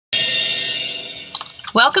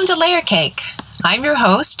Welcome to Layer Cake. I'm your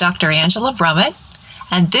host, Dr. Angela Brummett,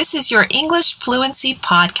 and this is your English Fluency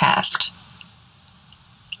Podcast.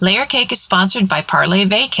 Layer Cake is sponsored by Parlez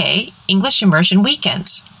Vacay English Immersion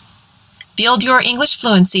Weekends. Build your English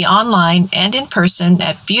fluency online and in person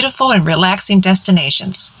at beautiful and relaxing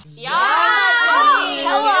destinations. Layer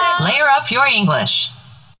up your English.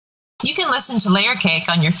 You can listen to Layer Cake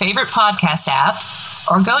on your favorite podcast app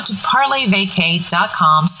or go to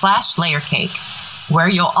parlezvacay.com/layercake, where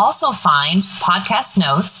you'll also find podcast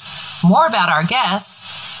notes, more about our guests,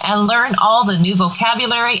 and learn all the new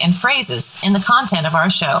vocabulary and phrases in the content of our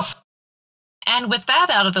show. And with that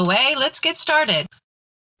out of the way, let's get started.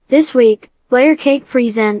 This week, Layer Cake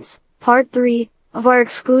presents Part 3 of our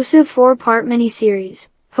exclusive 4-part mini-series,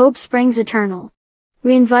 Hope Springs Eternal.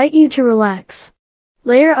 We invite you to relax,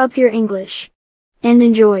 layer up your English, and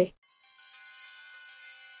enjoy.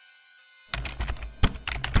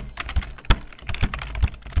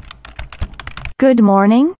 Good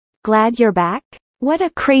morning. Glad you're back. What a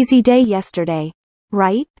crazy day yesterday,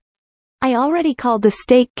 right? I already called the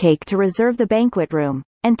steak cake to reserve the banquet room,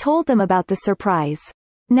 and told them about the surprise.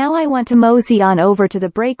 Now I want to mosey on over to the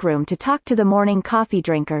break room to talk to the morning coffee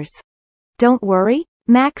drinkers. Don't worry,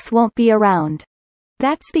 Max won't be around.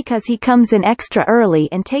 That's because he comes in extra early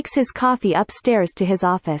and takes his coffee upstairs to his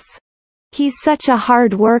office. He's such a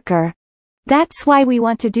hard worker. That's why we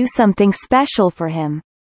want to do something special for him.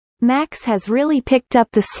 Max has really picked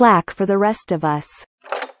up the slack for the rest of us.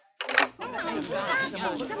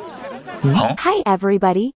 Hi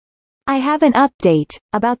everybody. I have an update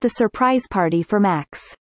about the surprise party for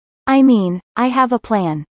Max. I have a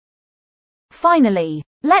plan. Finally,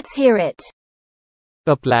 let's hear it.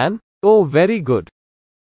 A plan? Oh, very good.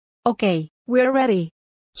 Okay, we're ready.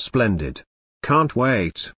 Splendid. Can't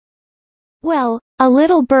wait. Well, a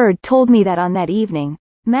little bird told me that on that evening,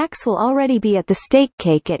 Max will already be at the steak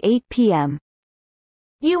cake at 8 p.m.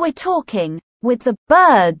 You were talking with the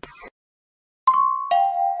birds.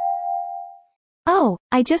 Oh,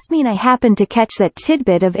 I just mean I happened to catch that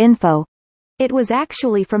tidbit of info. It was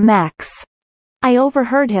actually from Max. I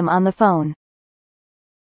overheard him on the phone.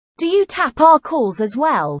 Do you tap our calls as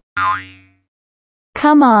well?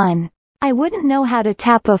 Come on. I wouldn't know how to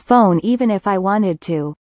tap a phone even if I wanted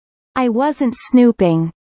to. I wasn't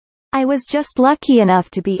snooping. I was just lucky enough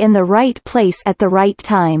to be in the right place at the right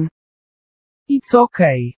time. It's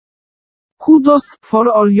okay. Kudos for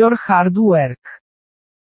all your hard work.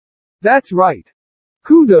 That's right.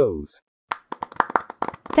 Kudos.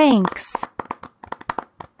 Thanks.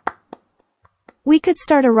 We could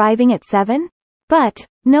start arriving at 7? But,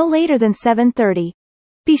 no later than 7:30.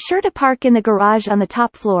 Be sure to park in the garage on the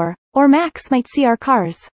top floor, or Max might see our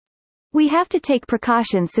cars. We have to take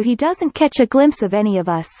precautions so he doesn't catch a glimpse of any of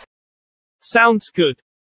us. Sounds good.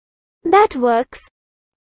 That works.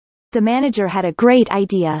 The manager had a great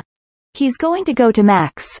idea. He's going to go to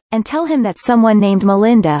Max, and tell him that someone named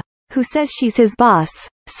Melinda, who says she's his boss,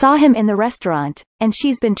 saw him in the restaurant, and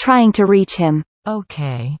she's been trying to reach him.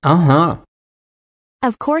 Okay.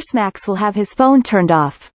 Of course Max will have his phone turned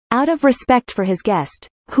off, out of respect for his guest,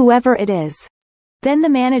 whoever it is. Then the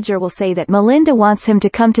manager will say that Melinda wants him to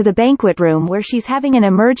come to the banquet room where she's having an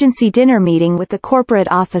emergency dinner meeting with the corporate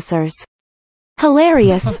officers.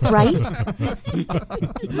 Hilarious, right?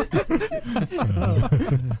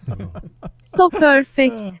 So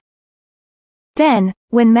perfect. Then,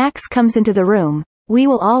 when Max comes into the room, we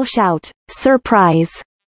will all shout, "Surprise!"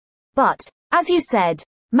 But, as you said,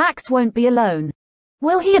 Max won't be alone.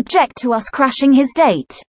 Will he object to us crashing his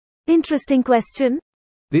date? Interesting question.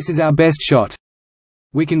 This is our best shot.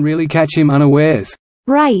 We can really catch him unawares.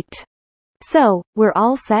 Right. So, we're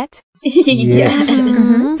all set?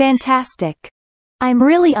 Yes. Fantastic. I'm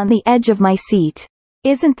really on the edge of my seat.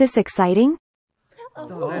 Isn't this exciting?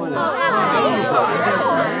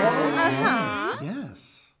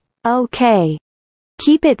 Okay.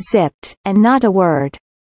 Keep it zipped, and not a word.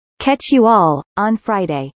 Catch you all, on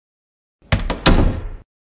Friday.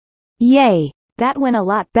 Yay, that went a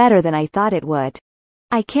lot better than I thought it would.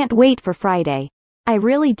 I can't wait for Friday. I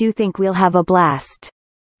really do think we'll have a blast.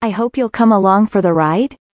 I hope you'll come along for the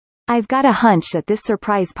ride. I've got a hunch that this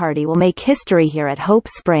surprise party will make history here at Hope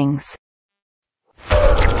Springs.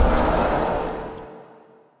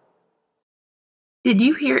 Did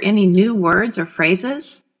you hear any new words or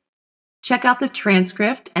phrases? Check out the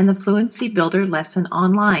transcript and the Fluency Builder lesson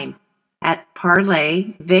online at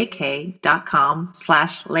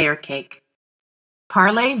parlezvacay.com/layercake.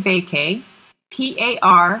 Parlez Vacay,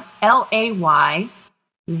 ParleyVacay.com/layercake.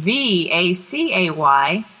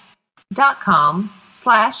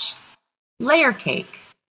 LayerCake.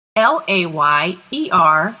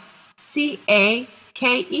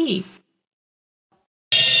 K-E.